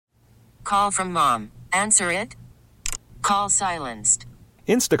Call from mom. Answer it. Call silenced.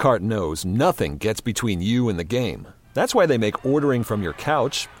 Instacart knows nothing gets between you and the game. That's why they make ordering from your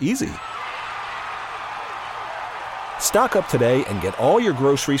couch easy. Stock up today and get all your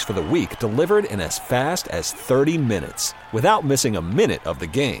groceries for the week delivered in as fast as 30 minutes without missing a minute of the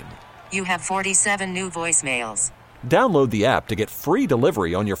game. You have 47 new voicemails. Download the app to get free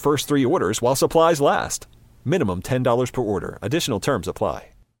delivery on your first 3 orders while supplies last. Minimum $10 per order. Additional terms apply.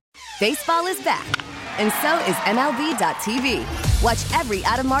 Baseball is back, and so is MLB.tv. Watch every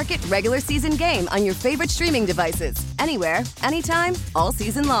out-of-market regular season game on your favorite streaming devices, anywhere, anytime, all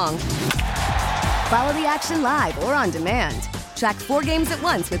season long. Follow the action live or on demand. Track 4 games at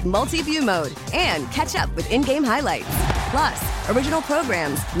once with multi-view mode and catch up with in-game highlights. Plus, original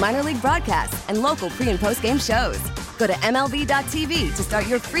programs, minor league broadcasts, and local pre- and post-game shows. Go to MLB.tv to start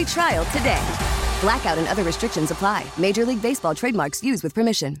your free trial today. Blackout and other restrictions apply. Major League Baseball trademarks used with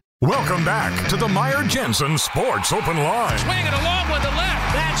permission. Welcome back to the Meyer Jensen Sports Open Line. Swinging along with the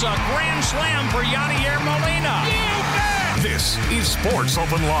left. That's a grand slam for Yadier Molina. You bet! This is Sports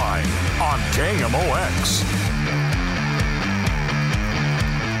Open Line on KMOX.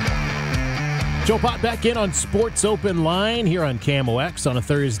 Joe Pott back in on Sports Open Line here on KMOX on a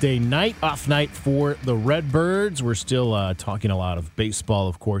Thursday night, off night for the Redbirds. We're still talking a lot of baseball,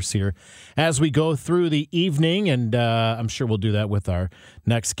 of course, here as we go through the evening, and I'm sure we'll do that with our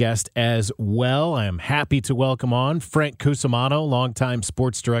next guest as well. I am happy to welcome on Frank Cusimano, longtime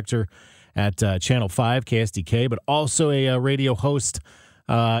sports director at Channel 5, KSDK, but also a radio host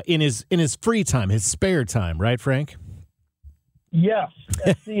in his free time, his spare time, right, Frank? Yes,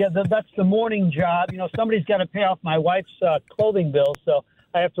 that's the morning job. You know, somebody's got to pay off my wife's clothing bill, so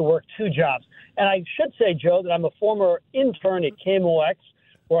I have to work 2 jobs. And I should say, Joe, that I'm a former intern at KMOX,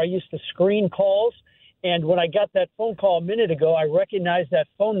 where I used to screen calls. And when I got that phone call a minute ago, I recognized that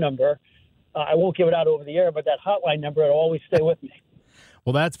phone number. I won't give it out over the air, but that hotline number will always stay with me.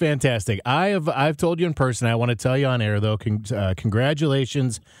 Well, that's fantastic. I've told you in person. I want to tell you on air, though.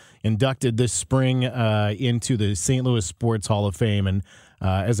 Congratulations. Inducted this spring into the St. Louis Sports Hall of Fame, and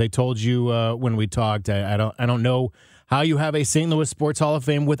as I told you when we talked, I don't know how you have a St. Louis Sports Hall of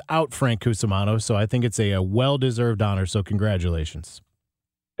Fame without Frank Cusimano. So I think it's a well-deserved honor. So congratulations.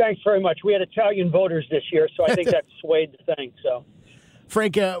 Thanks very much. We had Italian voters this year, so I think that swayed the thing. So,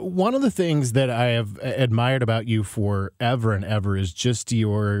 Frank, one of the things that I have admired about you forever and ever is just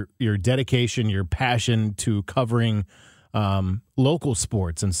your dedication, your passion to covering local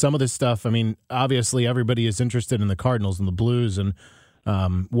sports and some of this stuff. I mean, obviously everybody is interested in the Cardinals and the Blues and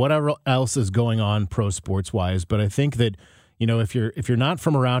whatever else is going on pro sports wise. But I think that, you know, if you're not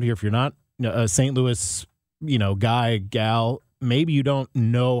from around here, if you're not a St. Louis, guy, gal, maybe you don't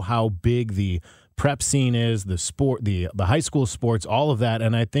know how big the prep scene is, the sport, the high school sports, all of that.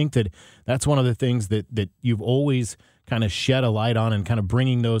 And I think that that's one of the things that you've always kind of shed a light on and kind of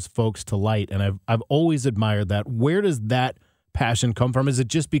bringing those folks to light. And I've always admired that. Where does that passion come from? Is it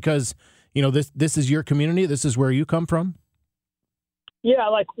just because, this is your community? This is where you come from? Yeah,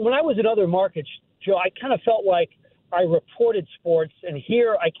 like when I was at other markets, Joe, I kind of felt like I reported sports, and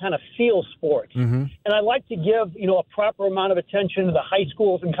here I kind of feel sports. Mm-hmm. And I like to give, a proper amount of attention to the high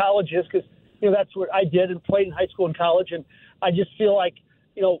schools and colleges because, that's what I did and played in high school and college. And I just feel like,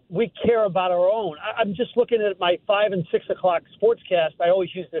 we care about our own. I'm just looking at my 5 and 6 o'clock sportscast. I always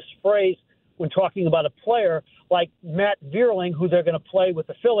use this phrase when talking about a player like Matt Vierling, who they're going to play with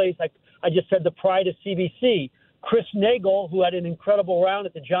the Phillies. Like I just said, the pride of CBC. Chris Nagel, who had an incredible round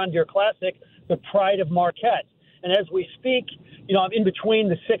at the John Deere Classic, the pride of Marquette. And as we speak, I'm in between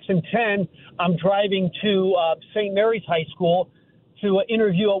the 6 and 10. I'm driving to St. Mary's High School to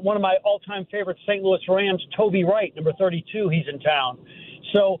interview one of my all-time favorite St. Louis Rams, Toby Wright, number 32. He's in town.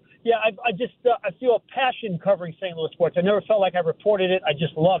 So, yeah, I feel a passion covering St. Louis sports. I never felt like I reported it. I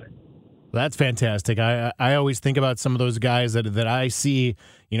just love it. That's fantastic. I always think about some of those guys that I see,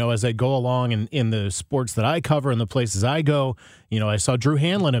 as I go along in the sports that I cover and the places I go. I saw Drew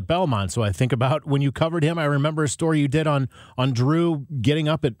Hanlon at Belmont, so I think about when you covered him. I remember a story you did on Drew getting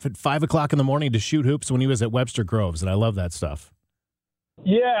up at 5 o'clock in the morning to shoot hoops when he was at Webster Groves, and I love that stuff.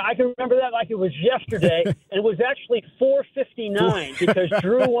 Yeah, I can remember that like it was yesterday, and it was actually 4:59 because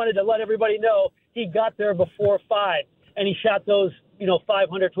Drew wanted to let everybody know he got there before 5, and he shot those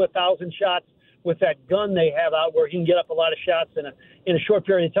 500 to 1,000 shots with that gun they have out where he can get up a lot of shots in a short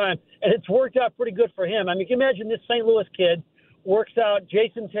period of time. And it's worked out pretty good for him. I mean, you can imagine this St. Louis kid works out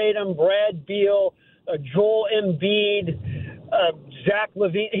Jason Tatum, Brad Beal, Joel Embiid, Zach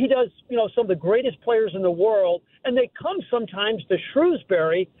LaVine. He does, some of the greatest players in the world. And they come sometimes to the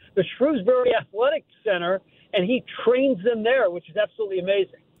Shrewsbury Athletic Center, and he trains them there, which is absolutely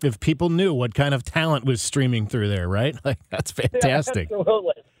amazing. If people knew what kind of talent was streaming through there, right? Like, that's fantastic. Yeah,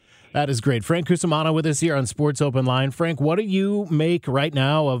 absolutely. That is great. Frank Cusimano with us here on Sports Open Line. Frank, what do you make right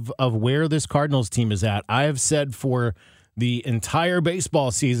now of where this Cardinals team is at? I have said for the entire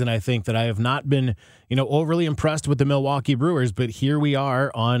baseball season, I think, that I have not been, overly impressed with the Milwaukee Brewers, but here we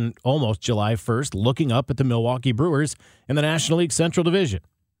are on almost July 1st looking up at the Milwaukee Brewers in the National League Central Division.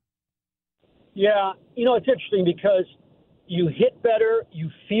 Yeah, it's interesting because you hit better, you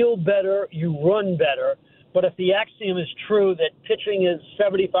feel better, you run better. But if the axiom is true that pitching is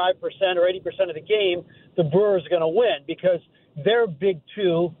 75% or 80% of the game, the Brewers are going to win because their big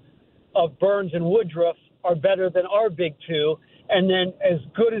two of Burns and Woodruff are better than our big two. And then as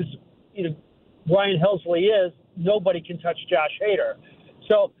good as Ryan Helsley is, nobody can touch Josh Hader.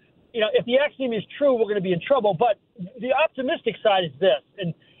 So, if the axiom is true, we're going to be in trouble. But the optimistic side is this.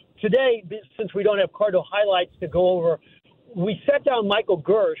 And today, since we don't have Cardinal highlights to go over, we sat down Michael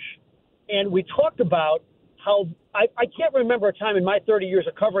Gersh and we talked about how I can't remember a time in my 30 years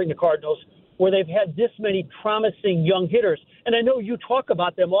of covering the Cardinals where they've had this many promising young hitters. And I know you talk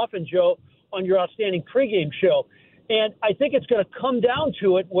about them often, Joe, on your outstanding pregame show. And I think it's going to come down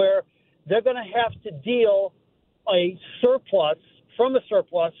to it where they're going to have to deal a surplus from a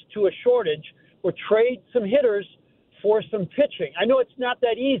surplus to a shortage or trade some hitters for some pitching. I know it's not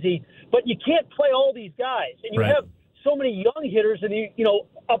that easy, but you can't play all these guys. And you have so many young hitters and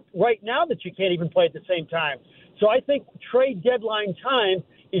up right now that you can't even play at the same time. So I think trade deadline time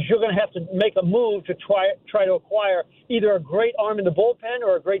is you're going to have to make a move to try to acquire either a great arm in the bullpen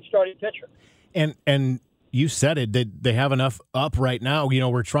or a great starting pitcher. And you said it, that they have enough up right now.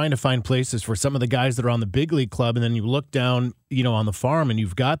 We're trying to find places for some of the guys that are on the big league club, and then you look down, on the farm, and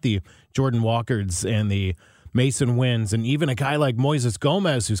you've got the Jordan Walkers and the Mason Wins, and even a guy like Moises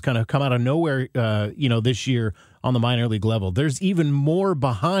Gomez, who's kind of come out of nowhere, this year on the minor league level. There's even more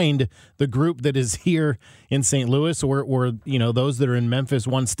behind the group that is here in St. Louis or those that are in Memphis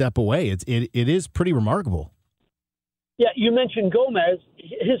one step away. It is pretty remarkable. Yeah, you mentioned Gomez.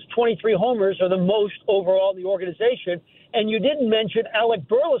 His 23 homers are the most overall in the organization. And you didn't mention Alec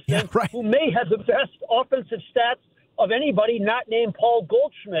Burleson, who may have the best offensive stats of anybody not named Paul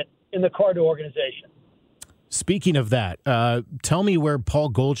Goldschmidt in the Cardinal organization. Speaking of that, tell me where Paul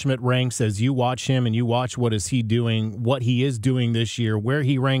Goldschmidt ranks as you watch him and you watch what is he doing, what he is doing this year, where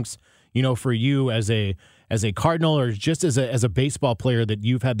he ranks, for you as a Cardinal or just as a baseball player that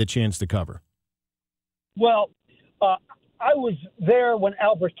you've had the chance to cover. Well, I was there when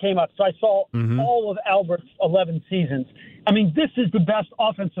Albert came up, so I saw all of Albert's 11 seasons. I mean, this is the best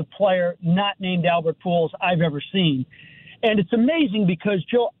offensive player not named Albert Pujols I've ever seen. And it's amazing because,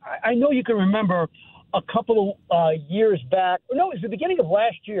 Joe, I know you can remember a couple of years back. No, it was the beginning of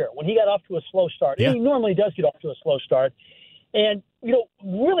last year when he got off to a slow start. Yeah. And he normally does get off to a slow start. And,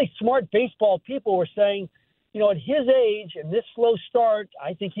 really smart baseball people were saying, at his age and this slow start,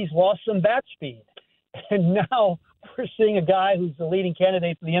 I think he's lost some bat speed. And now we're seeing a guy who's the leading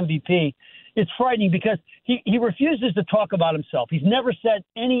candidate for the MVP. It's frightening because he refuses to talk about himself. He's never said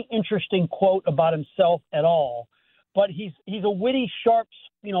any interesting quote about himself at all. But he's a witty, sharp,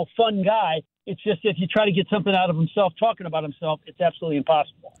 fun guy. It's just if you try to get something out of himself talking about himself, it's absolutely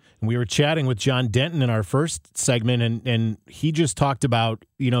impossible. We were chatting with John Denton in our first segment, and he just talked about,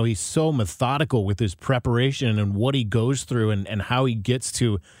 he's so methodical with his preparation and what he goes through and how he gets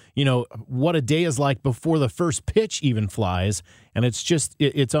to, what a day is like before the first pitch even flies. And it's just,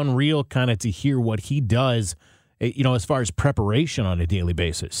 it's unreal kind of to hear what he does, as far as preparation on a daily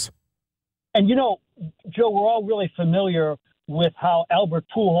basis. And, Joe, we're all really familiar with how Albert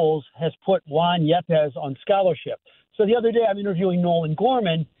Pujols has put Juan Yepes on scholarship. So the other day I'm interviewing Nolan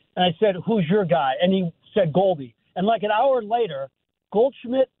Gorman, and I said, who's your guy? And he said Goldie. And like an hour later,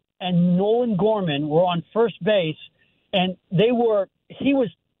 Goldschmidt and Nolan Gorman were on first base, and he was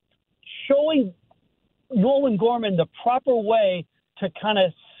showing Nolan Gorman the proper way to kind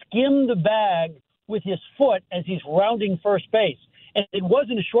of skim the bag with his foot as he's rounding first base. And it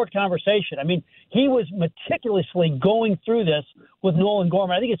wasn't a short conversation. I mean, he was meticulously going through this with Nolan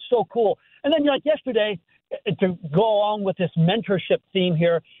Gorman. I think it's so cool. And then, like yesterday, to go along with this mentorship theme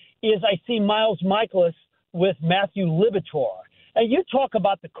here, is I see Miles Michaelis with Matthew Libator. And you talk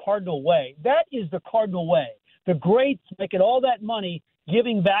about the Cardinal way. That is the Cardinal way. The greats making all that money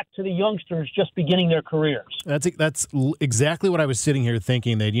giving back to the youngsters just beginning their careers. That's exactly what I was sitting here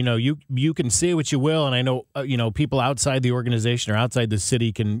thinking, that, you can say what you will, and I know, people outside the organization or outside the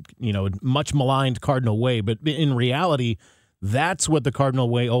city can, much maligned Cardinal way, but in reality, That's what the Cardinal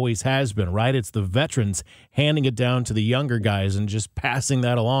way always has been, right? It's the veterans handing it down to the younger guys and just passing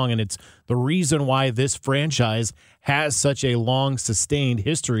that along. And it's the reason why this franchise has such a long, sustained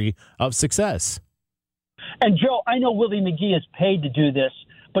history of success. And, Joe, I know Willie McGee is paid to do this,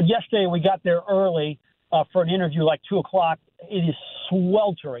 but yesterday we got there early for an interview like 2 o'clock. It is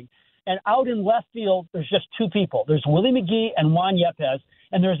sweltering. And out in left field, there's just two people. There's Willie McGee and Juan Yepes,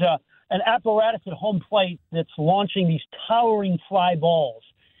 and there's an apparatus at home plate that's launching these towering fly balls.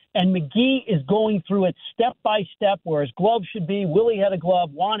 And McGee is going through it step by step where his glove should be. Willie had a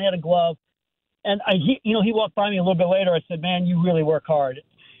glove. Juan had a glove. And he walked by me a little bit later. I said, man, you really work hard.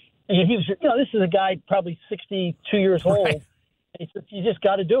 And he was, this is a guy probably 62 years old. Right. He said, you just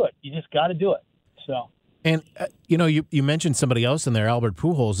got to do it. You just got to do it. So. And, you mentioned somebody else in there, Albert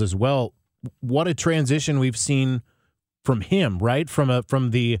Pujols as well. What a transition we've seen from him, right? From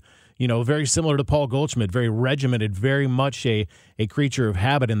the, very similar to Paul Goldschmidt, very regimented, very much a creature of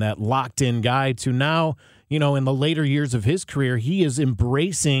habit and that locked-in guy to now, in the later years of his career, he is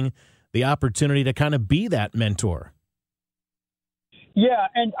embracing the opportunity to kind of be that mentor. Yeah,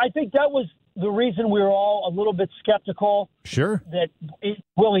 and I think that was the reason we were all a little bit skeptical. Sure. That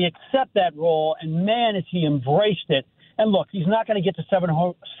will he accept that role? And, man, has he embraced it. And, look, he's not going to get to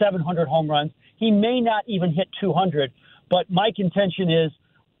 700 home runs. He may not even hit 200. But my contention is,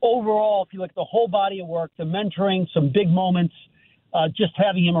 overall, if you look at the whole body of work, the mentoring, some big moments, just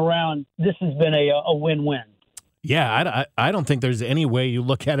having him around, this has been a win-win. Yeah, I don't think there's any way you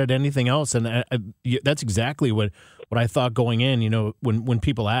look at it anything else. And that's exactly what I thought going in, when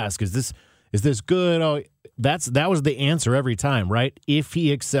people ask, is this good? Oh, that was the answer every time, right? If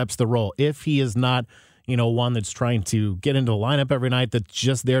he accepts the role, if he is not, one that's trying to get into the lineup every night, that's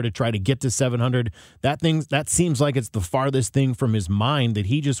just there to try to get to 700, that seems like it's the farthest thing from his mind, that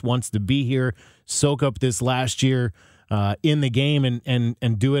he just wants to be here, soak up this last year in the game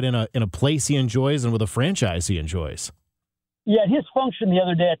and do it in a place he enjoys and with a franchise he enjoys. Yeah, his function the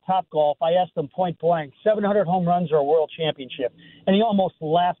other day at Topgolf, I asked him point blank, 700 home runs or a world championship? And he almost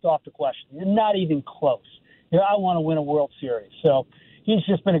laughed off the question. Not even close. I want to win a World Series. So he's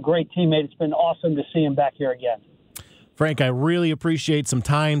just been a great teammate. It's been awesome to see him back here again. Frank, I really appreciate some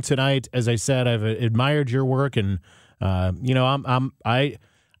time tonight. As I said, I've admired your work, and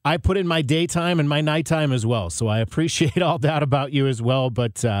I put in my daytime and my nighttime as well, so I appreciate all that about you as well.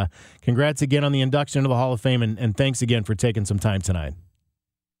 But congrats again on the induction into the Hall of Fame, and thanks again for taking some time tonight.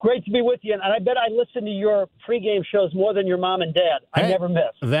 Great to be with you, and I bet I listen to your pregame shows more than your mom and dad. I never miss.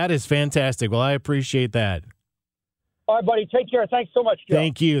 That is fantastic. Well, I appreciate that. All right, buddy. Take care. Thanks so much, Joe.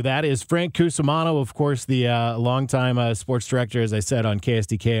 Thank you. That is Frank Cusimano, of course, the longtime sports director, as I said, on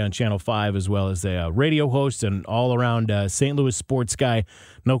KSDK on Channel 5, as well as a radio host and all-around St. Louis sports guy.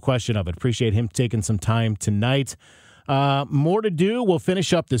 No question of it. Appreciate him taking some time tonight. More to do. We'll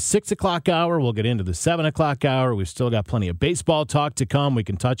finish up the 6 o'clock hour. We'll get into the 7 o'clock hour. We've still got plenty of baseball talk to come. We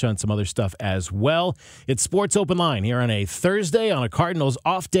can touch on some other stuff as well. It's Sports Open Line here on a Thursday on a Cardinals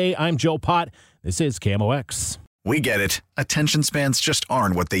off day. I'm Joe Pott. This is KMOX. We get it. Attention spans just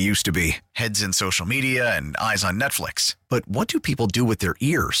aren't what they used to be. Heads in social media and eyes on Netflix. But what do people do with their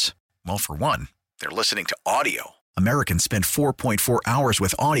ears? Well, for one, they're listening to audio. Americans spend 4.4 hours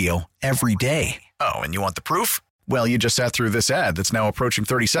with audio every day. Oh, and you want the proof? Well, you just sat through this ad that's now approaching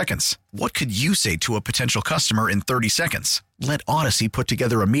 30 seconds. What could you say to a potential customer in 30 seconds? Let Odyssey put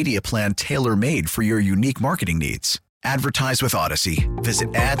together a media plan tailor-made for your unique marketing needs. Advertise with Odyssey.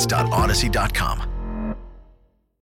 Visit ads.odyssey.com.